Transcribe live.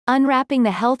Unwrapping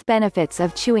the health benefits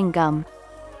of chewing gum.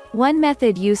 One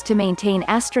method used to maintain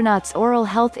astronauts' oral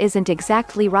health isn't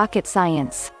exactly rocket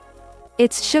science.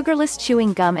 It's sugarless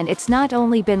chewing gum, and it's not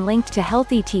only been linked to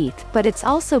healthy teeth, but it's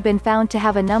also been found to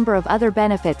have a number of other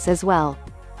benefits as well.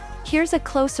 Here's a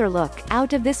closer look.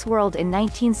 Out of this world. In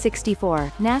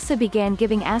 1964, NASA began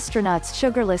giving astronauts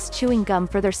sugarless chewing gum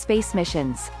for their space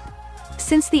missions.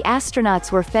 Since the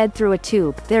astronauts were fed through a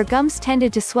tube, their gums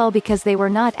tended to swell because they were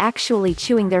not actually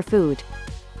chewing their food.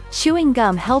 Chewing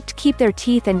gum helped keep their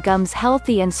teeth and gums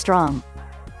healthy and strong.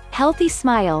 Healthy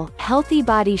Smile, healthy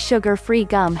body sugar-free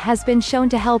gum has been shown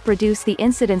to help reduce the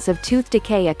incidence of tooth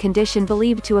decay, a condition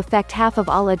believed to affect half of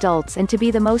all adults and to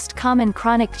be the most common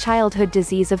chronic childhood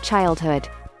disease of childhood.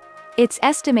 It's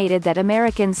estimated that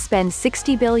Americans spend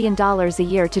 $60 billion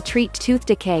a year to treat tooth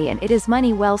decay, and it is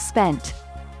money well spent.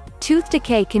 Tooth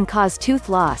decay can cause tooth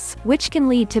loss, which can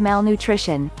lead to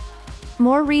malnutrition.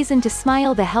 More reason to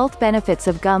smile. The health benefits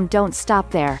of gum don't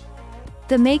stop there.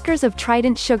 The makers of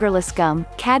Trident sugarless gum,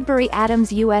 Cadbury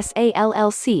Adams USA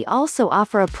LLC, also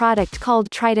offer a product called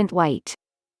Trident White.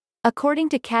 According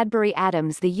to Cadbury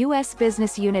Adams, the U.S.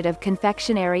 business unit of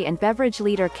confectionery and beverage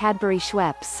leader Cadbury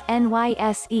Schweppes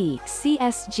NYSE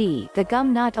CSG, the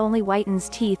gum not only whitens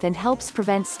teeth and helps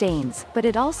prevent stains, but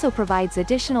it also provides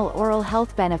additional oral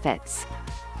health benefits.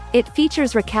 It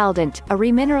features recaldent, a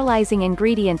remineralizing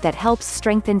ingredient that helps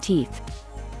strengthen teeth.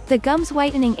 The gum's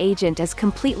whitening agent is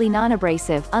completely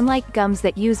non-abrasive, unlike gums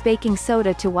that use baking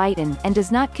soda to whiten, and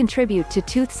does not contribute to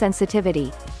tooth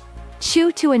sensitivity.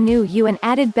 Chew to a new you. An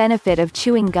added benefit of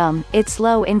chewing gum: it's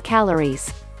low in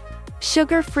calories.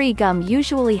 Sugar-free gum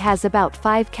usually has about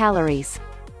 5 calories.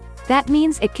 That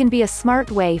means it can be a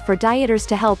smart way for dieters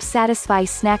to help satisfy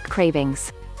snack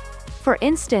cravings. For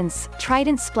instance,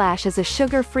 Trident Splash is a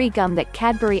sugar-free gum that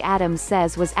Cadbury Adams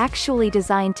says was actually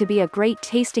designed to be a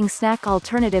great-tasting snack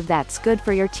alternative that's good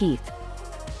for your teeth.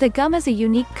 The gum is a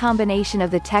unique combination of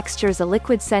the textures: a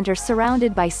liquid center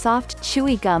surrounded by soft,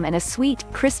 chewy gum and a sweet,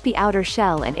 crispy outer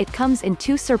shell, and it comes in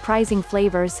 2 surprising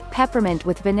flavors: peppermint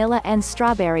with vanilla and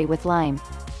strawberry with lime.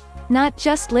 Not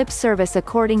just lip service.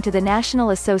 According to the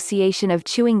National Association of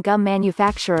Chewing Gum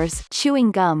Manufacturers,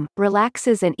 chewing gum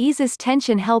relaxes and eases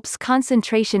tension, helps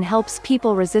concentration, helps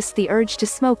people resist the urge to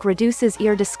smoke, reduces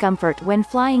ear discomfort when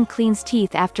flying, cleans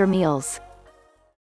teeth after meals.